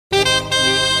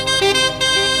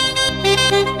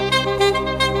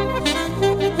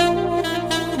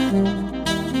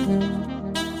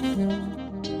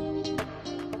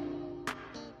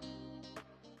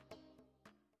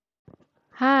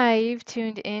You've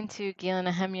tuned into Gila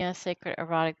Nehemiah Sacred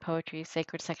Erotic Poetry,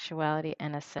 Sacred Sexuality,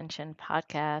 and Ascension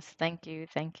podcast. Thank you,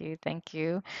 thank you, thank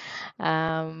you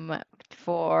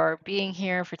for being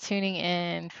here, for tuning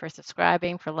in, for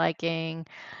subscribing, for liking,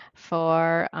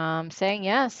 for saying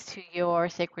yes to your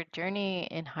sacred journey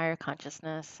in higher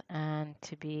consciousness and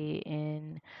to be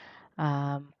in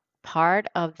part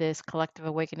of this collective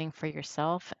awakening for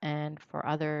yourself and for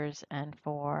others and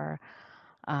for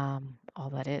all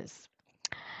that is.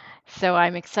 So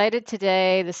I'm excited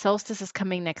today. The solstice is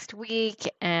coming next week,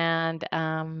 and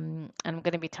I'm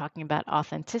going to be talking about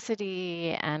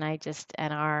authenticity, and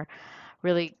our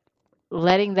really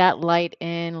letting that light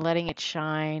in, letting it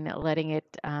shine, letting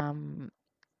it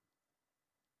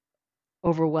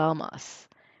overwhelm us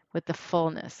with the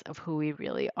fullness of who we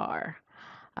really are,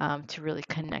 to really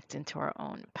connect into our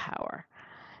own power.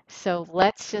 So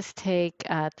let's just take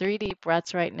 3 deep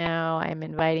breaths right now. I'm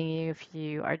inviting you, if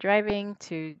you are driving,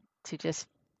 to just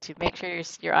to make sure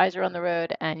your eyes are on the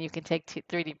road and you can take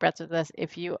 3 deep breaths with us.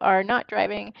 If you are not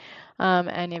driving,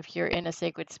 and if you're in a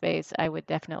sacred space, I would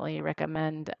definitely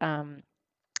recommend,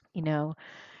 you know,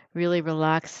 really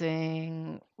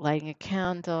relaxing, lighting a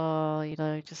candle,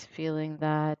 just feeling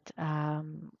that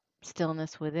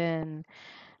stillness within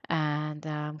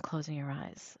and closing your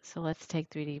eyes. So let's take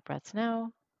 3 deep breaths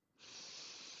now.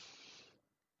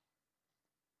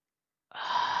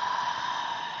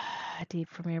 Deep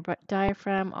from your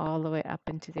diaphragm all the way up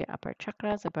into the upper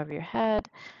chakras above your head.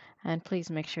 And please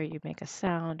make sure you make a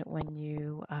sound when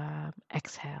you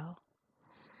exhale.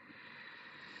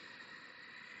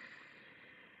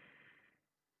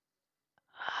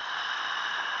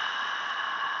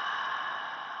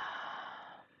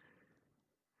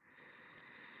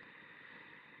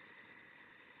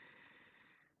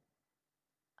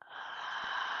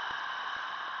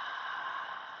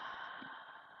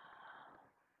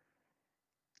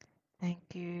 Thank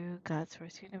you, God's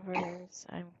Source Universe.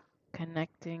 I'm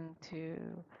connecting to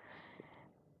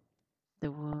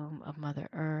the womb of Mother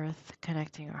Earth,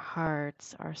 connecting our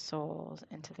hearts, our souls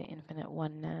into the infinite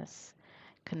oneness,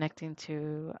 connecting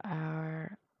to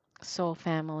our soul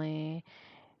family,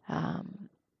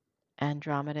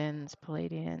 Andromedans,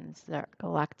 Palladians, the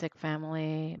galactic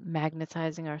family,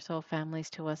 magnetizing our soul families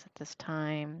to us at this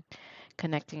time,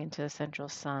 connecting into the central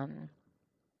sun,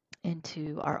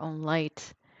 into our own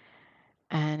light,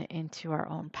 and into our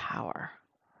own power.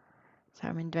 So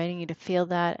I'm inviting you to feel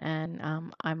that, and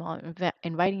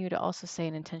inviting you to also say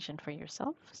an intention for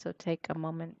yourself. So take a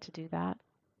moment to do that.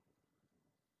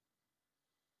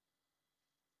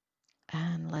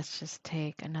 And let's just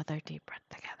take another deep breath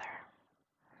together.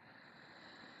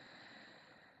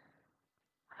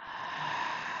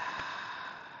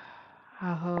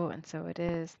 Aho, and so it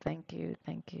is. Thank you,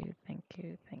 thank you, thank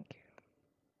you, thank you.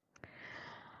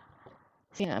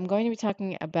 So, I'm going to be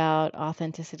talking about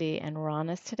authenticity and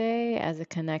rawness today as it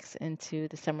connects into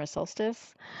the summer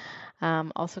solstice.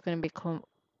 Also going to be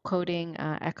quoting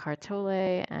Eckhart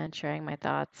Tolle and sharing my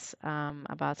thoughts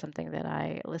about something that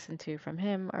I listened to from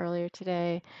him earlier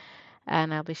today.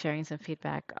 And I'll be sharing some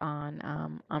feedback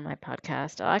on my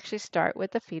podcast. I'll actually start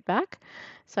with the feedback.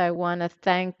 So I want to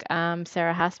thank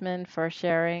Sarah Hassman for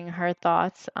sharing her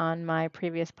thoughts on my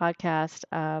previous podcast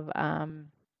of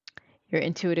your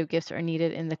intuitive gifts are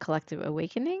needed in the collective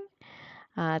awakening.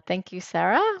 Thank you,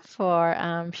 Sarah, for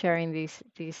sharing these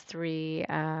 3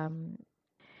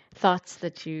 thoughts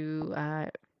that you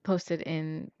posted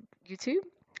in YouTube.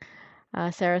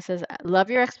 Sarah says, love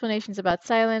your explanations about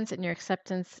silence, and your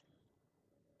acceptance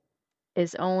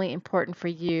is only important for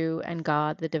you and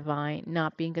God, the divine,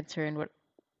 not being concerned with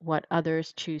what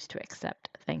others choose to accept.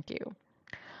 Thank you.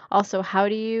 Also, how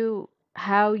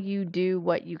you do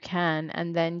what you can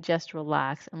and then just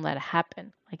relax and let it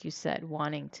happen, like you said,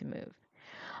 wanting to move.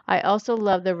 I also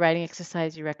love the writing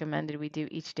exercise you recommended we do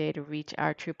each day to reach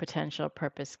our true potential,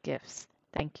 purpose, gifts.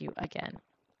 Thank you again.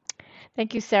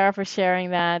 Thank you, Sarah, for sharing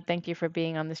that. Thank you for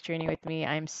being on this journey with me.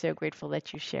 I'm so grateful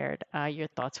that you shared your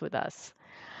thoughts with us.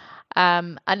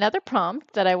 Another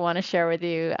prompt that I want to share with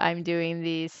you, I'm doing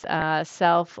these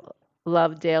self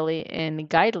love daily in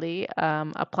Guidely,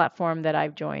 a platform that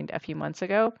I've joined a few months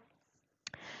ago.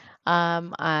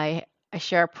 I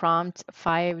share a prompt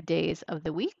 5 days of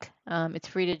the week. It's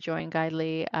free to join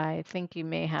Guidely. I think you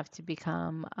may have to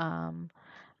become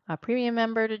a premium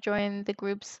member to join the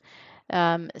groups.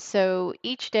 So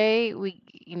each day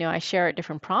I share a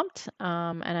different prompt,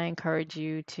 and I encourage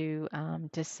you to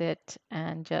sit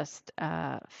and just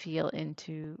feel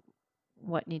into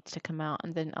what needs to come out,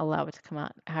 and then allow it to come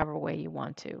out however way you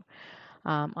want to,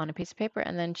 on a piece of paper,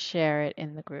 and then share it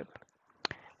in the group.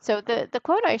 So the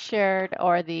quote I shared,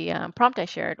 or the prompt I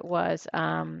shared, was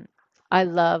I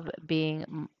love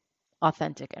being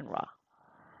authentic and raw,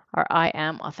 or I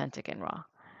am authentic and raw.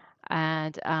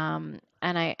 And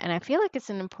I feel like it's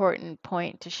an important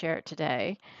point to share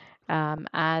today,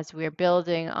 as we're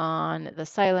building on the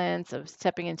silence of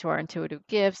stepping into our intuitive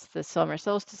gifts. The summer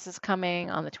solstice is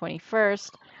coming on the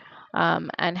 21st.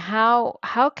 And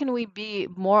how can we be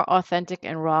more authentic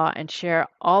and raw and share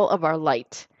all of our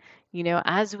light?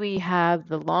 As we have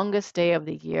the longest day of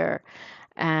the year,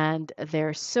 and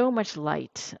there's so much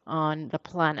light on the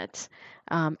planet,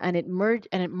 and it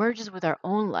merges with our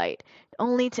own light,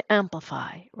 only to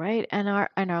amplify, right? And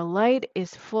our light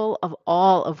is full of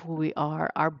all of who we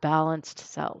are, our balanced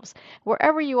selves,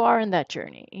 wherever you are in that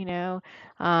journey,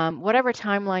 whatever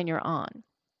timeline you're on.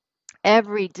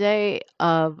 Every day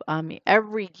of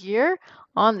every year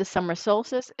on the summer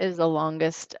solstice is the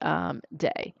longest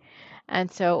day.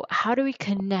 And so, how do we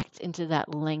connect into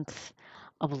that length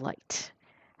of light?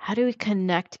 How do we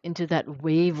connect into that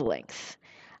wavelength?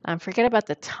 Forget about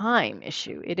the time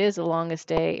issue. It is the longest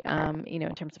day,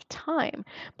 in terms of time,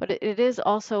 but it is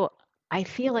also, I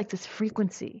feel like, this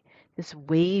frequency, this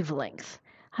wavelength.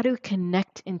 How do we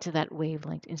connect into that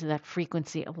wavelength, into that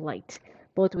frequency of light,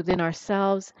 both within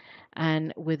ourselves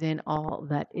and within all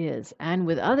that is, and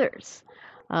with others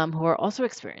who are also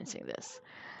experiencing this?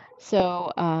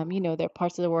 So, there are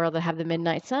parts of the world that have the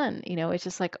midnight sun. It's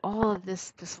just like all of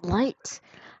this light.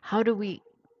 How do we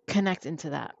connect into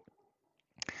that?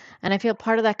 And I feel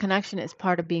part of that connection is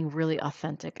part of being really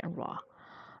authentic and raw,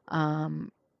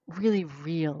 really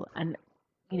real, and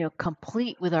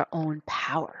complete with our own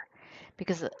power.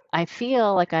 Because I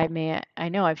feel like I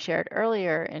know I've shared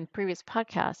earlier in previous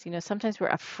podcasts, sometimes we're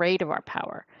afraid of our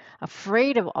power,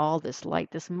 afraid of all this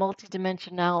light, this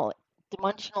dimensional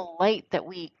light that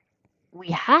we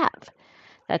have.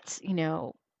 That's,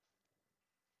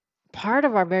 part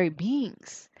of our very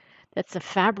beings. That's the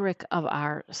fabric of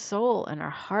our soul and our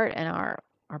heart and our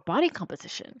body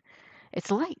composition. It's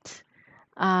light.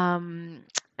 Um,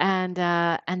 and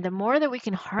the more that we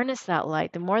can harness that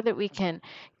light, the more that we can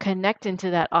connect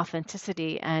into that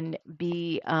authenticity and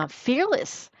be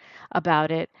fearless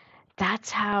about it, that's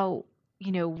how,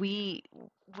 we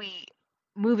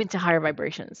move into higher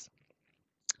vibrations.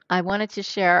 I wanted to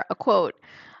share a quote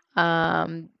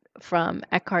um, from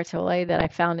Eckhart Tolle that I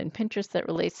found in Pinterest that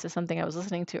relates to something I was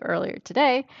listening to earlier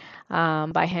today,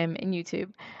 by him in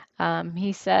YouTube.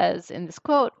 He says in this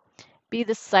quote, "Be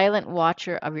the silent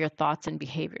watcher of your thoughts and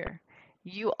behavior.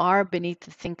 You are beneath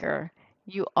the thinker.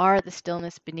 You are the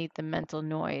stillness beneath the mental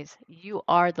noise. You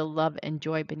are the love and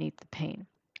joy beneath the pain."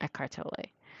 Eckhart Tolle.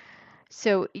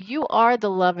 So you are the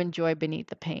love and joy beneath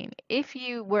the pain. If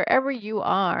you, wherever you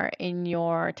are in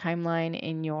your timeline,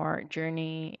 in your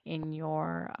journey, in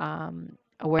your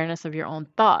awareness of your own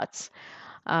thoughts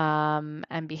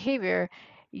and behavior,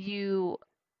 you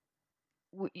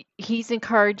he's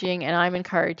encouraging, and I'm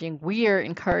encouraging, we're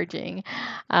encouraging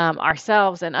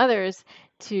ourselves and others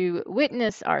to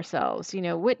witness ourselves,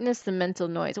 witness the mental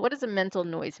noise. What does a mental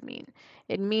noise mean?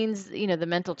 It means, the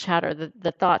mental chatter,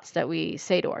 the thoughts that we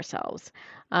say to ourselves.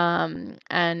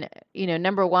 And,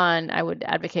 number one, I would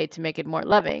advocate to make it more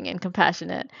loving and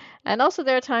compassionate. And also,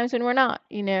 there are times when we're not,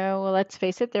 let's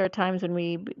face it, there are times when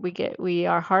we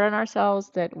are hard on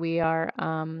ourselves, that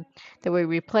that we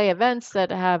replay events that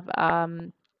have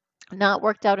not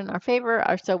worked out in our favor,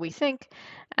 or so we think,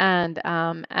 and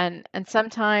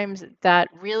sometimes that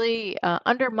really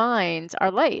undermines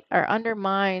our light, or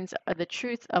undermines the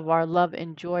truth of our love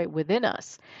and joy within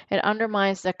us. It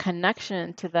undermines the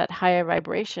connection to that higher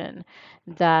vibration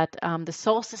that the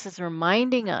solstice is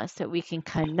reminding us that we can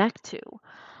connect to.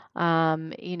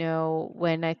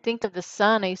 When I think of the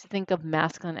sun, I used to think of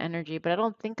masculine energy, but I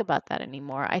don't think about that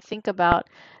anymore. I think about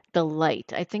the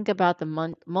light. I think about the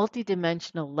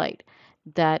multidimensional light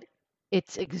that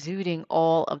it's exuding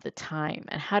all of the time.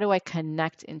 And how do I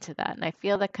connect into that? And I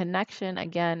feel that connection,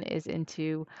 again, is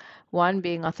into one,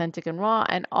 being authentic and raw,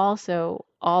 and also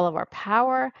all of our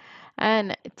power,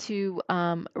 and to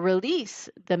release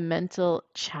the mental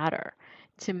chatter,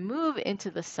 to move into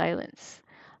the silence.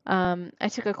 I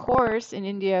took a course in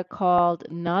India called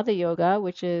Nada Yoga,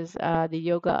 which is the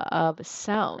yoga of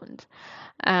sound.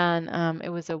 And it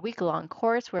was a week-long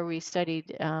course where we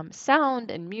studied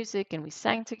sound and music, and we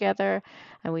sang together,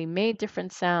 and we made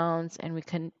different sounds, and we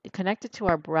connected to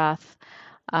our breath.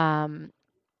 Um,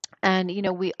 and,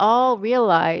 we all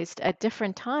realized at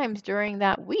different times during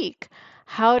that week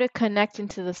how to connect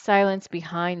into the silence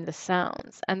behind the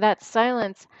sounds. And that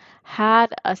silence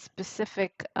had a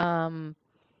specific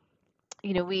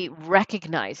we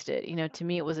recognized it. To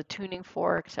me, it was a tuning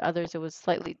fork. To others, it was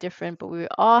slightly different, but we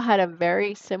all had a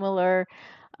very similar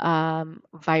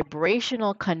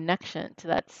vibrational connection to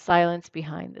that silence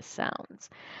behind the sounds.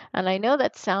 And I know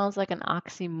that sounds like an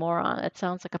oxymoron, it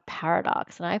sounds like a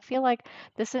paradox. And I feel like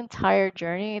this entire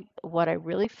journey, what I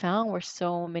really found were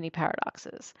so many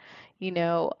paradoxes. You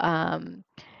know,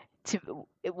 to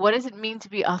what does it mean to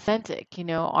be authentic?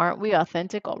 Aren't we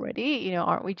authentic already?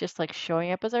 Aren't we just like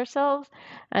showing up as ourselves?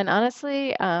 And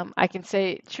honestly, I can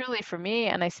say truly for me,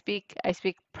 and I speak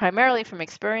primarily from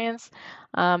experience,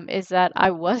 is that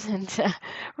I wasn't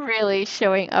really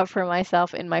showing up for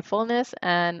myself in my fullness,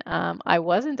 and I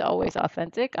wasn't always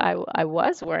authentic. I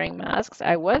was wearing masks.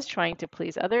 I was trying to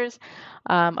please others.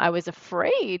 I was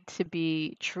afraid to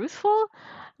be truthful,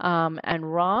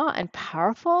 and raw and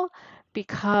powerful,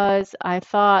 because I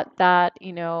thought that,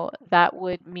 that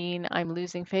would mean I'm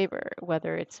losing favor,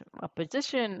 whether it's a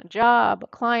position, a job, a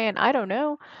client, I don't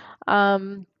know.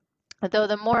 Um, Though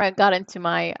the more I got into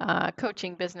my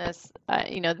coaching business,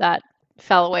 that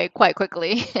fell away quite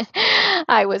quickly.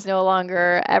 I was no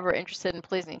longer ever interested in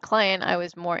pleasing a client. I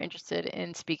was more interested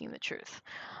in speaking the truth.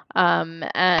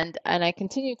 And I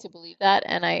continue to believe that.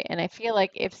 And I feel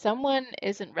like if someone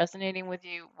isn't resonating with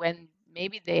you when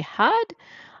maybe they had,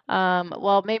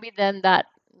 well, maybe then that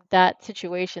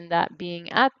situation, that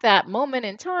being at that moment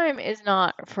in time, is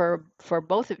not for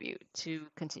both of you to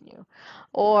continue,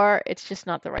 or it's just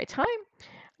not the right time.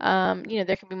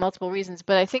 There can be multiple reasons,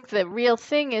 but I think the real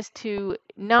thing is to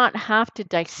not have to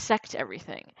dissect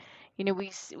everything.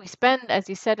 We spend, as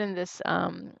you said in this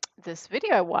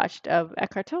video I watched of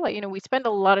Eckhart Tolle, we spend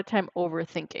a lot of time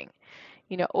overthinking,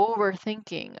 and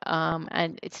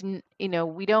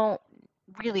we don't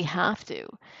really have to.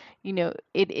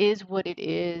 It is what it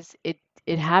is.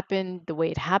 It happened the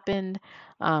way it happened.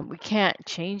 We can't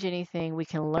change anything. We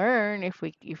can learn if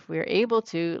we're able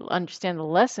to understand the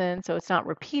lesson, so it's not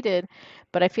repeated.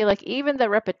 But I feel like even the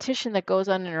repetition that goes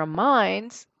on in our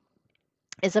minds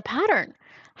is a pattern.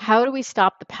 How do we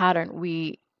stop the pattern?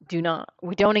 We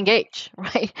don't engage,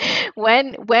 right?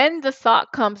 When the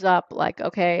thought comes up like,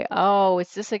 okay, oh,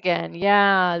 it's this again.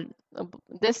 Yeah,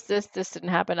 this didn't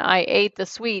happen. I ate the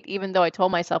sweet even though I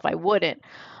told myself I wouldn't.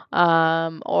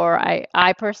 Or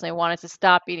I personally wanted to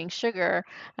stop eating sugar,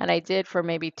 and I did for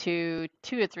maybe two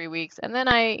to 3 weeks, and then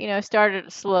I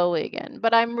started slowly again.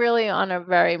 But I'm really on a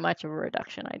very much of a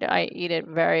reduction. I eat it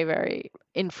very, very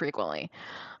infrequently.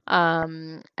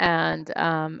 And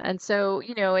so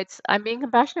it's I'm being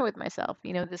compassionate with myself.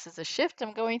 This is a shift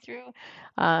I'm going through,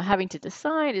 having to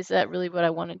decide, is that really what I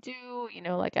want to do?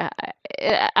 Like I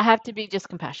have to be just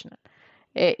compassionate.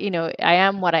 I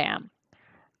am what I am.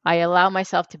 I allow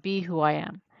myself to be who I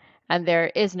am, and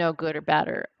there is no good or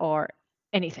bad or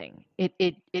anything. It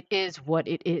is what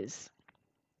it is.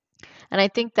 And I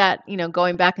think that,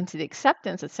 going back into the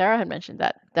acceptance that Sarah had mentioned,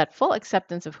 that full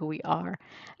acceptance of who we are,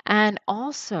 and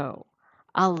also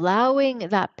allowing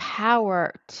that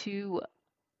power to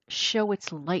show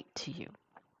its light to you.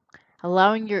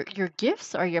 Allowing your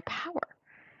gifts are your power.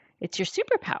 It's your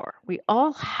superpower. We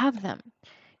all have them.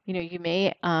 You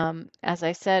may, as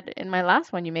I said in my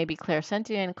last one, you may be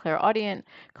clairsentient, clairaudient,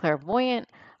 clairvoyant.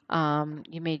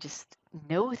 You may just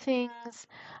know things,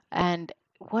 and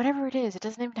whatever it is, it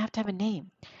doesn't even have to have a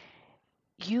name.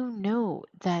 You know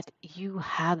that you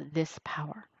have this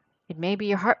power. It may be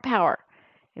your heart power.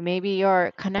 It may be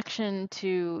your connection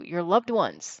to your loved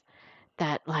ones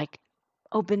that like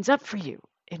opens up for you.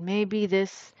 It may be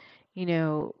this,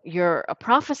 you're a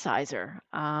prophesizer.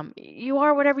 You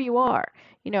are whatever you are.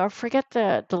 Forget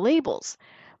the labels,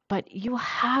 but you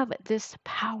have this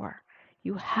power.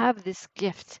 You have this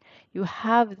gift. You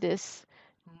have this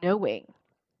knowing.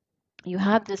 You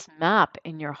have this map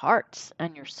in your hearts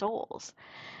and your souls,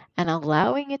 and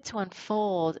allowing it to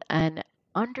unfold and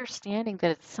understanding that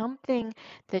it's something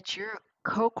that you're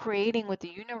co-creating with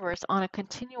the universe on a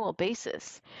continual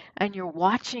basis, and you're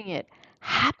watching it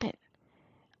happen,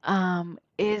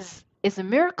 is a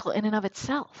miracle in and of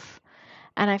itself.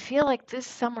 And I feel like this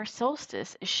summer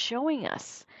solstice is showing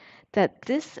us that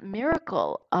this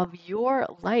miracle of your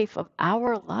life, of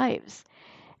our lives,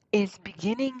 is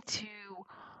beginning to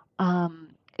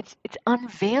it's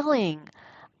unveiling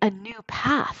a new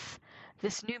path,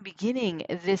 this new beginning,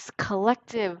 this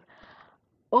collective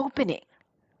opening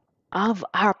of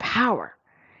our power.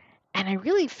 And I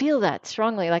really feel that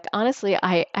strongly. Like, honestly,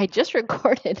 I just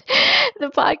recorded the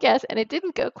podcast and it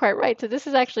didn't go quite right. So this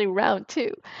is actually round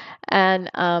two.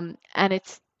 And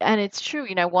it's true.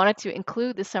 I wanted to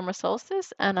include the summer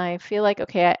solstice, and I feel like,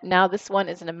 okay, now this one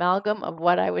is an amalgam of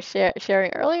what I was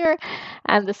sharing earlier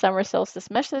and the summer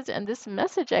solstice message. And this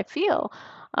message, I feel,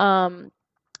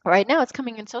 right now it's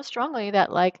coming in so strongly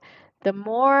that like the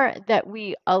more that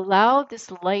we allow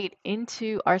this light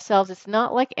into ourselves, it's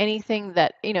not like anything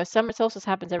that, summer solstice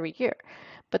happens every year,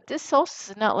 but this solstice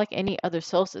is not like any other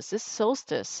solstice. This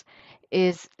solstice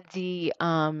is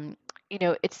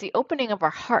it's the opening of our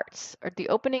hearts, or the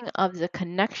opening of the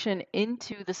connection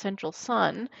into the central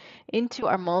sun, into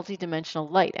our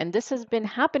multidimensional light. And this has been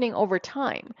happening over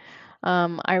time.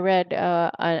 I read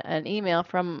an email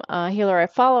from a healer I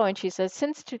follow, and she says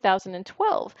since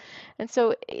 2012. And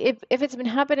so if it's been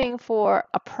happening for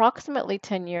approximately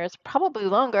 10 years, probably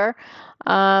longer,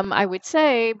 I would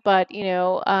say, but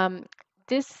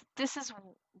this is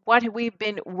what we've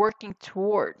been working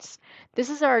towards.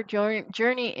 This is our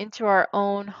journey into our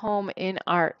own home in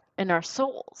our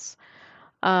souls.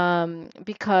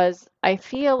 Because I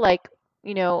feel like,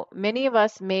 many of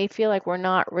us may feel like we're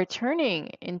not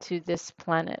returning into this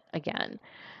planet again.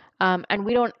 And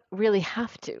we don't really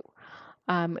have to.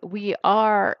 We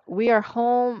are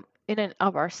home in and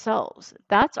of ourselves.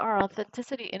 That's our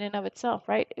authenticity in and of itself,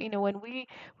 right? When we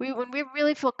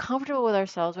really feel comfortable with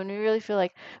ourselves, when we really feel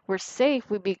like we're safe,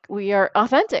 we are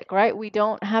authentic, right? We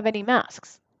don't have any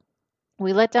masks.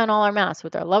 We let down all our masks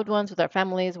with our loved ones, with our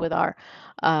families, with our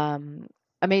um,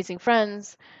 amazing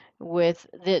friends, with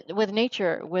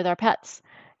nature, with our pets.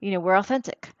 We're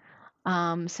authentic.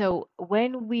 So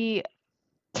when we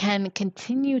can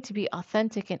continue to be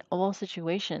authentic in all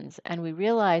situations, and we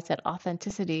realize that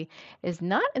authenticity is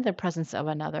not in the presence of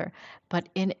another, but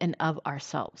in and of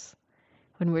ourselves.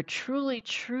 When we're truly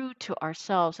true to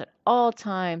ourselves at all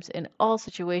times, in all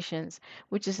situations,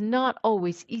 which is not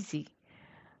always easy,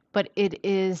 but it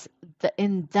is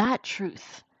in that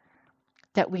truth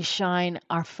that we shine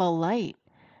our full light.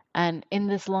 And in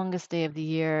this longest day of the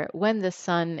year, when the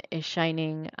sun is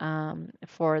shining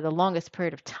for the longest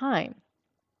period of time,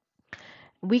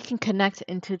 we can connect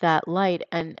into that light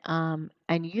and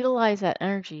utilize that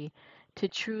energy to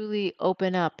truly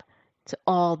open up to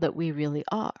all that we really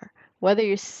are. Whether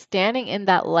you're standing in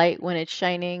that light when it's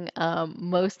shining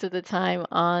most of the time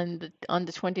on the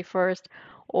 21st,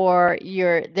 or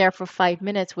you're there for 5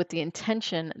 minutes with the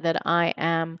intention that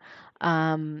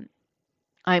um,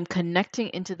 I'm connecting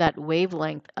into that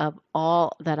wavelength of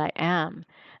all that I am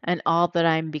and all that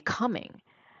I'm becoming,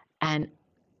 and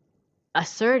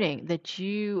asserting that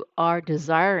you are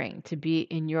desiring to be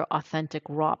in your authentic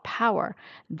raw power,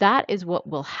 that is what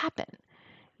will happen.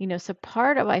 So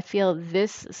part of, I feel,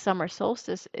 this summer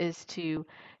solstice is to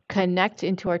connect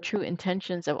into our true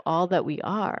intentions of all that we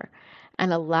are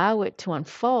and allow it to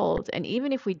unfold. And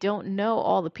even if we don't know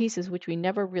all the pieces, which we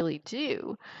never really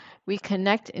do, we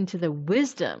connect into the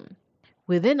wisdom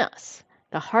within us,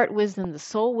 the heart wisdom, the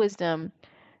soul wisdom,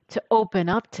 to open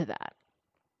up to that.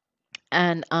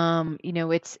 And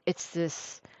it's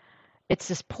this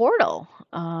portal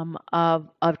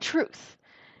of truth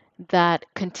that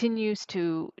continues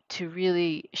to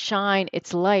really shine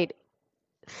its light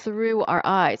through our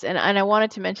eyes. And I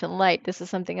wanted to mention light. This is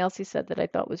something else he said that I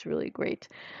thought was really great.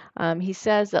 He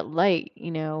says that light,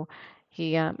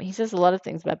 he says a lot of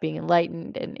things about being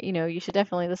enlightened, and you should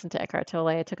definitely listen to Eckhart Tolle.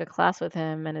 I took a class with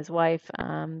him and his wife,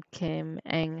 Kim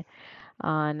Eng,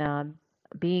 on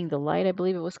being the light, I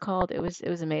believe it was called. It was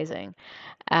amazing.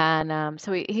 And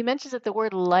so he mentions that the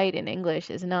word light in English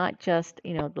is not just,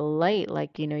 the light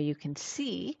like, you can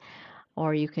see,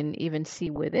 or you can even see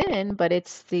within, but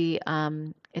it's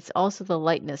also the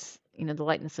lightness, the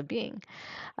lightness of being.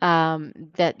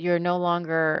 That you're no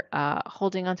longer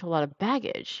holding on to a lot of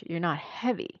baggage. You're not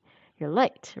heavy. You're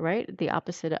light, right? The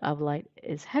opposite of light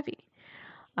is heavy.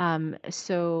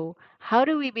 So how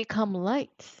do we become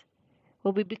light?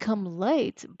 Well, we become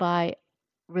light by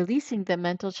releasing the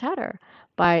mental chatter,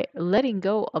 by letting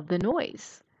go of the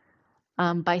noise,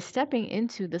 by stepping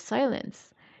into the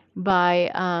silence, by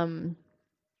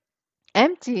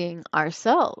emptying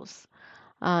ourselves.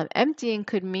 Emptying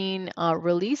could mean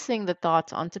releasing the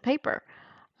thoughts onto paper.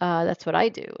 That's what I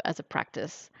do as a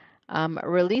practice.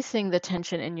 Releasing the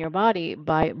tension in your body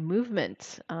by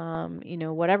movement,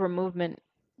 whatever movement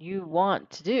you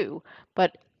want to do,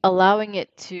 but allowing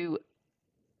it to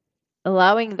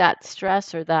allowing that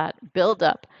stress or that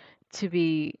buildup to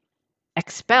be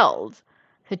expelled, so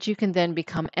that you can then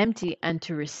become empty and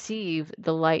to receive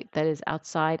the light that is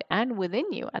outside and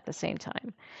within you at the same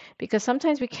time. Because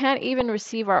sometimes we can't even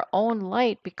receive our own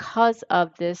light because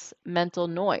of this mental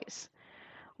noise,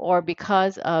 or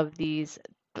because of these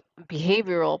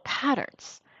behavioral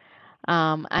patterns.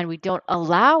 And we don't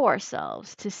allow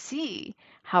ourselves to see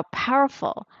how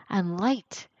powerful and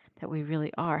light that we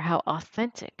really are, how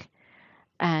authentic.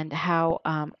 and how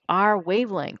our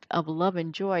wavelength of love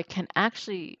and joy can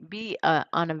actually be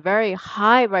on a very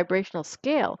high vibrational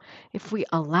scale if we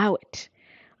allow it.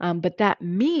 But that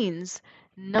means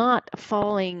not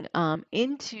falling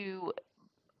into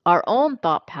our own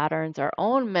thought patterns, our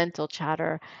own mental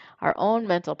chatter, our own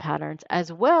mental patterns,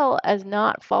 as well as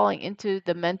not falling into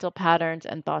the mental patterns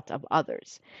and thoughts of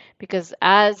others. Because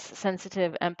as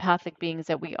sensitive, empathic beings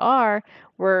that we are,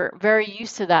 we're very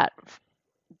used to that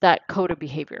code of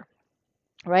behavior,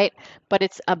 right? But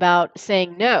it's about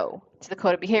saying no to the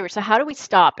code of behavior. So how do we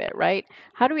stop it, right?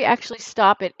 How do we actually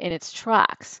stop it in its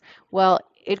tracks? Well,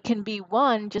 it can be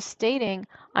one just stating,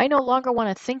 I no longer want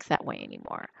to think that way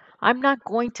anymore. I'm not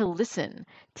going to listen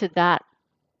to that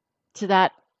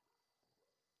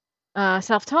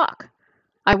self-talk.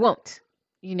 I won't,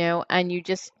 and you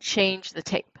just change the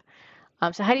tape.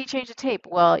 So how do you change the tape?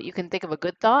 Well, you can think of a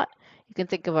good thought. You can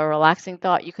think of a relaxing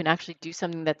thought. You can actually do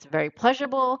something that's very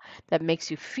pleasurable, that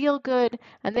makes you feel good,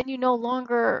 and then you no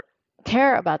longer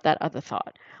care about that other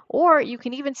thought. Or you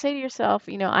can even say to yourself,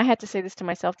 I had to say this to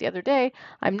myself the other day,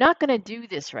 I'm not going to do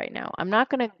this right now. I'm not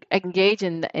going to engage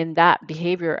in that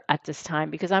behavior at this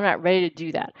time because I'm not ready to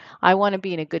do that. I want to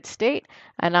be in a good state,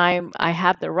 and I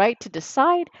have the right to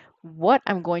decide what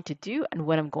I'm going to do and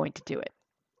when I'm going to do it.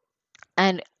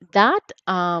 And that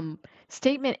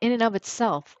statement in and of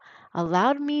itself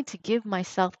allowed me to give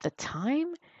myself the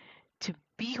time to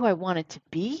be who I wanted to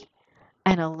be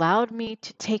and allowed me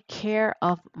to take care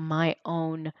of my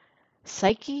own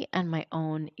psyche and my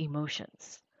own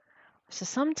emotions. So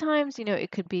sometimes,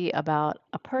 it could be about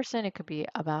a person, it could be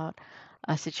about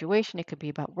a situation, it could be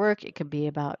about work, it could be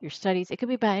about your studies, it could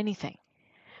be about anything.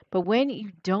 But when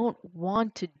you don't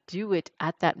want to do it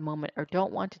at that moment or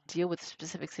don't want to deal with a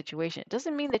specific situation, it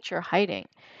doesn't mean that you're hiding.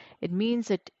 It means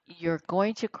that you're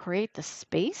going to create the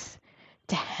space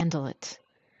to handle it.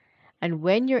 And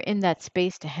when you're in that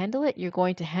space to handle it, you're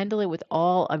going to handle it with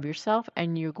all of yourself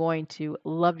and you're going to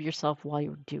love yourself while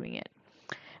you're doing it.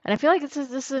 And I feel like this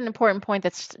is an important point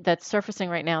that's surfacing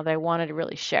right now that I wanted to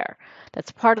really share.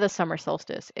 That's part of the summer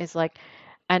solstice is like,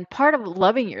 and part of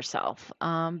loving yourself,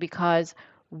 because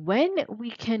when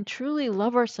we can truly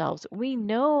love ourselves, we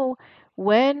know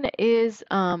when is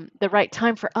the right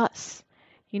time for us.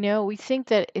 We think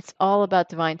that it's all about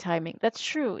divine timing. That's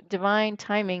true. Divine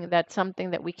timing, that's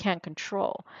something that we can't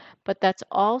control. But it's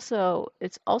also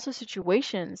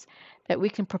situations that we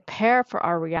can prepare for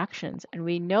our reactions. And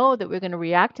we know that we're going to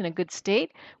react in a good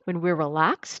state when we're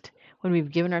relaxed, when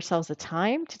we've given ourselves the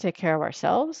time to take care of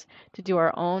ourselves, to do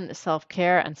our own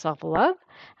self-care and self-love,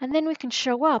 and then we can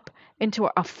show up into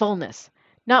a fullness,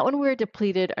 not when we're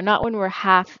depleted or not when we're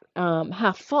half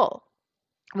full.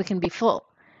 We can be full.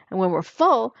 And when we're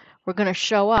full, we're going to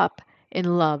show up in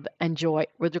love and joy,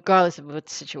 regardless of what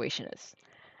the situation is.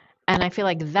 And I feel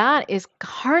like that is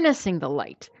harnessing the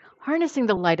light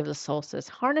of the solstice,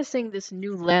 harnessing this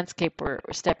new landscape we're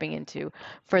stepping into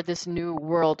for this new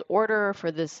world order,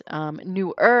 for this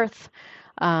new earth,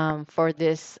 for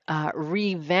this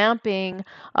revamping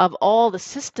of all the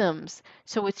systems.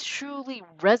 So it's truly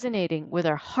resonating with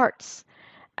our hearts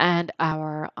and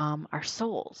our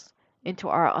souls into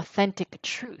our authentic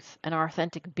truth and our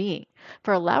authentic being,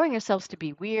 for allowing ourselves to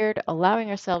be weird, allowing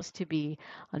ourselves to be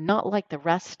not like the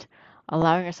rest,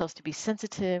 allowing ourselves to be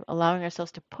sensitive, allowing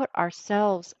ourselves to put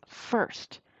ourselves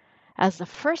first as the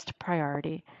first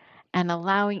priority, and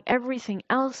allowing everything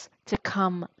else to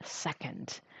come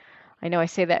second. I know I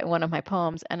say that in one of my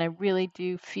poems, and I really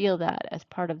do feel that as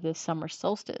part of this summer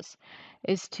solstice,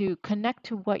 is to connect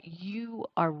to what you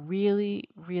are really,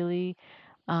 really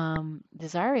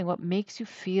desiring, what makes you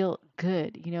feel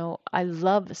good. I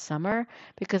love summer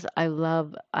because I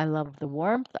love the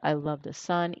warmth, I love the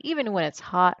sun, even when it's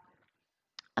hot.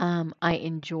 I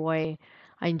enjoy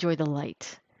the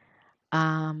light.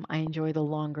 I enjoy the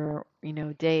longer,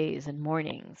 days and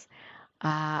mornings.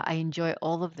 I enjoy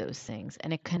all of those things,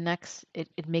 and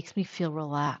it makes me feel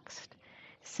relaxed.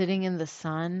 Sitting in the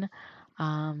sun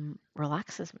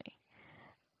relaxes me.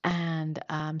 And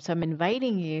so I'm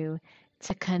inviting you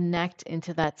to connect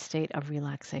into that state of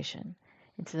relaxation,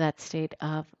 into that state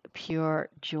of pure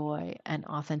joy and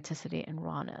authenticity and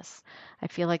rawness. I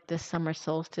feel like this summer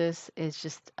solstice is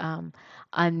just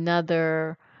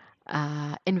another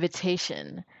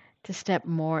invitation to step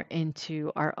more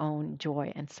into our own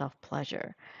joy and self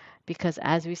pleasure. Because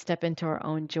as we step into our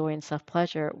own joy and self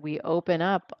pleasure, we open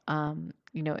up,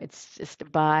 it's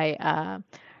just by,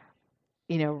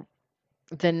 you know,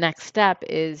 the next step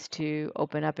is to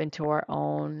open up into our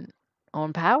own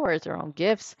own powers, our own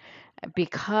gifts,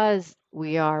 because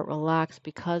we are relaxed,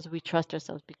 because we trust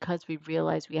ourselves, because we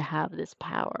realize we have this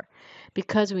power,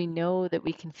 because we know that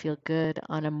we can feel good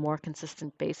on a more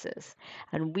consistent basis.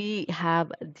 And we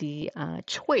have the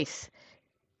choice,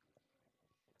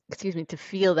 excuse me, to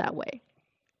feel that way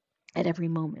at every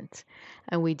moment.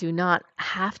 And we do not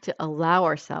have to allow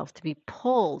ourselves to be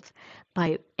pulled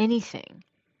by anything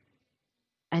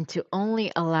and to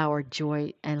only allow our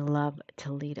joy and love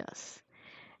to lead us.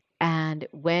 And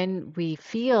when we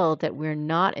feel that we're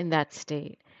not in that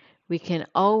state, we can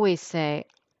always say,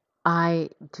 I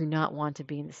do not want to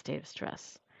be in the state of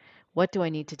stress. What do I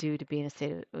need to do to be in a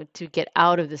state of, to get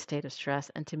out of the state of stress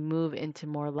and to move into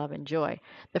more love and joy?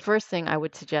 The first thing I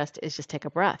would suggest is just take a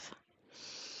breath.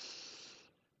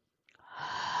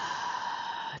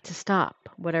 To stop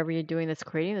whatever you're doing that's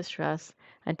creating the stress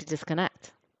and to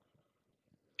disconnect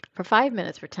for 5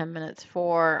 minutes, for 10 minutes,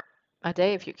 for a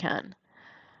day if you can,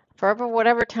 forever,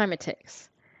 whatever time it takes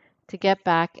to get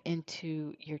back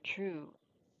into your true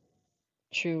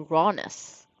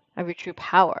rawness of your true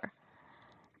power.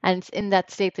 And it's in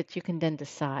that state that you can then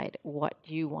decide what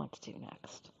you want to do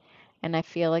next. And I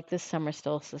feel like this summer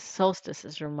solstice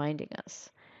is reminding us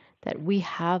that we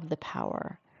have the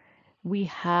power. We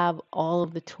have all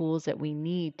of the tools that we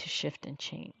need to shift and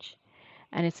change.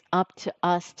 And it's up to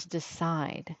us to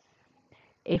decide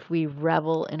if we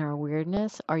revel in our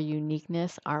weirdness, our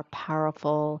uniqueness, our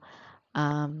powerful,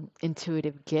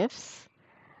 intuitive gifts,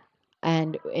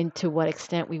 and into what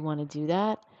extent we want to do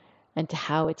that, and to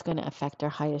how it's going to affect our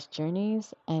highest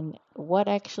journeys, and what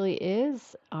actually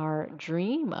is our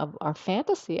dream of our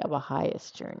fantasy of a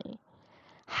highest journey.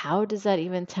 How does that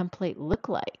even template look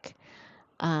like?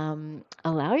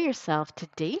 Allow yourself to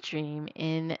daydream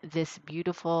in this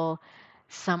beautiful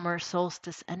summer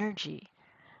solstice energy,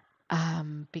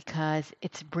 because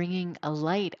it's bringing a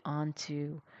light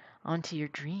onto your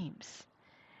dreams.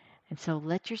 And so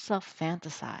let yourself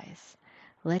fantasize.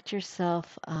 Let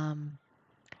yourself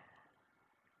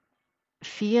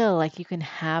feel like you can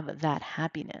have that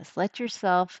happiness. Let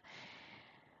yourself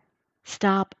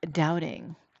stop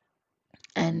doubting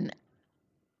and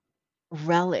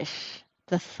relish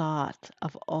the thought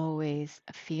of always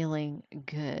feeling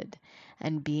good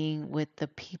and being with the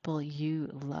people you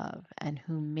love and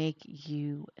who make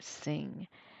you sing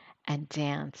and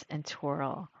dance and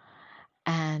twirl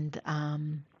and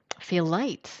feel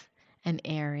light and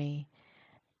airy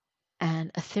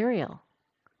and ethereal.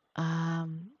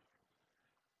 Um,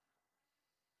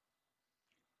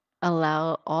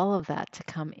 Allow all of that to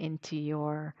come into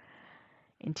your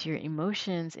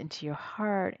emotions, into your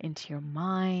heart, into your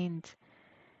mind,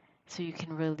 so you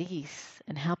can release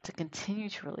and help to continue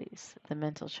to release the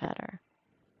mental chatter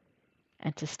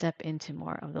and to step into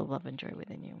more of the love and joy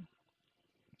within you.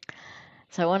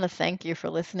 So I want to thank you for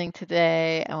listening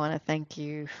today. I want to thank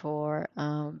you for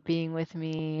being with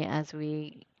me as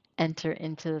we enter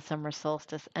into the summer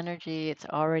solstice energy. It's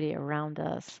already around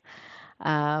us.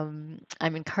 I'm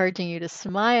encouraging you to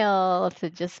smile,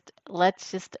 to just let's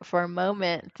just for a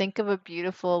moment think of a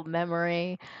beautiful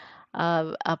memory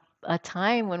of a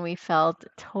time when we felt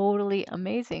totally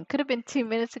amazing. Could have been 2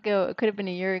 minutes ago, it could have been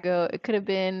a year ago, it could have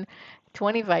been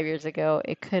 25 years ago,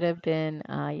 it could have been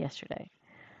yesterday.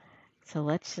 So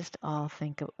let's just all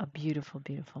think of a beautiful,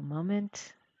 beautiful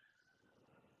moment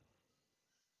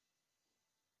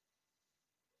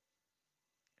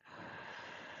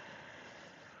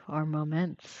or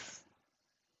moments,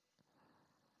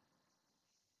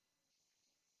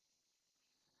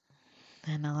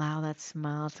 and allow that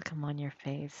smile to come on your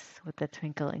face with the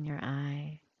twinkle in your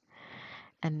eye.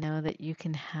 And know that you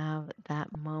can have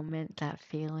that moment, that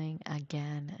feeling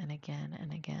again and again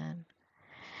and again.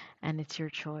 And it's your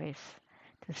choice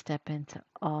to step into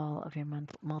all of your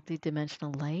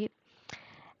multidimensional light.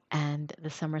 And the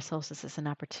summer solstice is an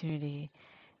opportunity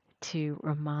to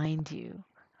remind you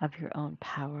of your own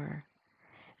power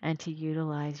and to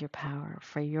utilize your power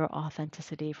for your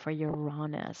authenticity, for your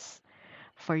rawness,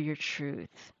 for your truth,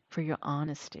 for your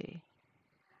honesty,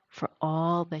 for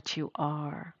all that you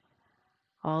are,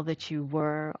 all that you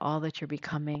were, all that you're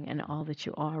becoming, and all that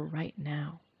you are right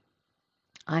now.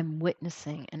 I'm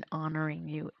witnessing and honoring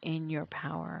you in your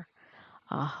power.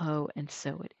 Aho, and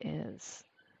so it is.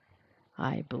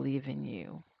 I believe in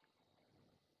you.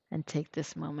 And take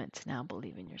this moment to now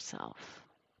believe in yourself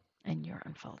and your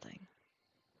unfolding.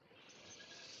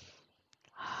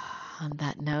 On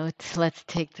that note, let's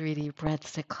take 3 deep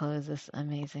breaths to close this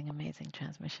amazing, amazing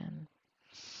transmission.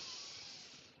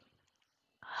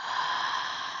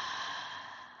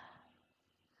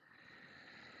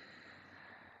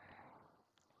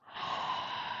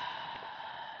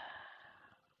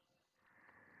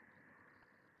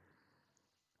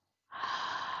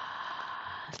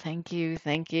 Thank you,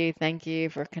 thank you, thank you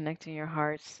for connecting your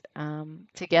hearts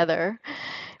together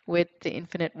with the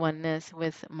infinite oneness,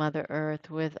 with Mother Earth,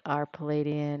 with our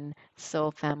Palladian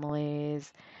soul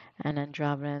families and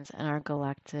Andromedans and our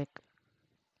galactic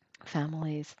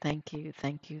families. Thank you,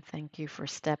 thank you, thank you for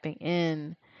stepping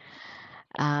in.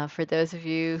 For those of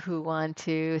you who want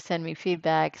to send me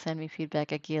feedback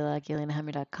at Gila,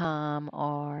 gilanahami.com,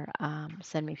 or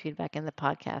send me feedback in the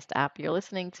podcast app you're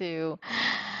listening to,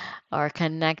 or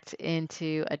connect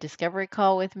into a discovery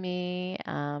call with me.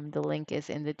 The link is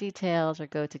in the details, or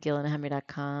go to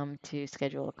gilanahami.com to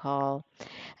schedule a call.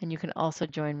 And you can also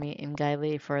join me in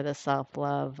Gaili for the self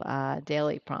love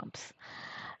daily prompts.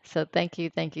 So thank you,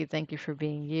 thank you, thank you for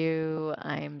being you.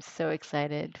 I'm so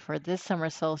excited for this summer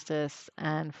solstice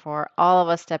and for all of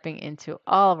us stepping into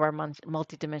all of our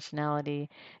multidimensionality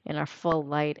in our full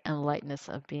light and lightness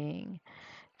of being.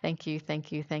 Thank you,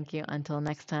 thank you, thank you. Until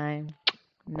next time,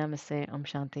 Namaste, Om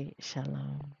Shanti,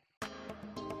 Shalom.